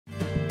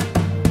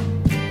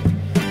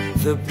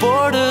The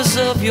borders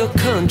of your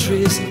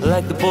countries are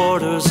like the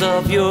borders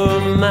of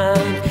your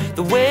mind.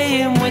 The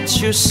way in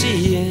which you're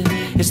seeing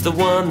is the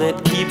one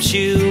that keeps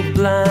you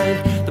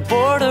blind. The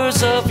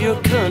borders of your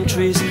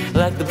countries are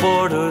like the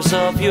borders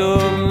of your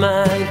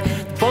mind.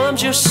 The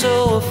bombs you're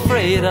so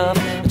afraid of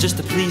are just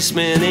a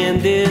policeman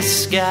in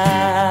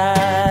disguise.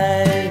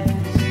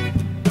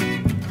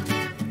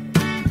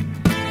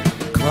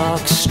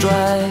 Clock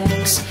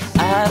strikes,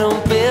 I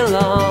don't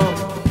belong,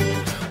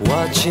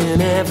 watching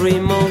every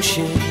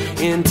motion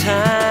in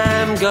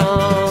time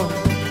gone.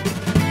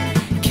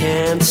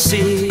 Can't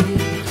see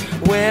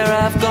where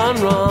I've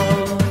gone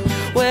wrong.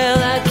 Well,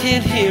 I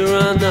can hear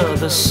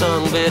another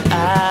song, but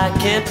I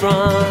can't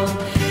run.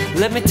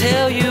 Let me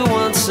tell you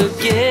once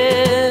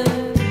again,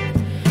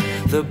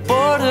 the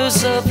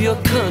borders of your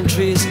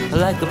countries are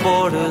like the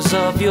borders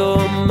of your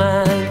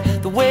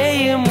mind. The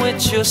way in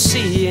which you're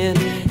seeing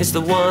is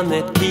the one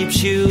that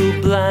keeps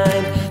you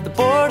blind. The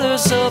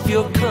borders of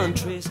your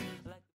countries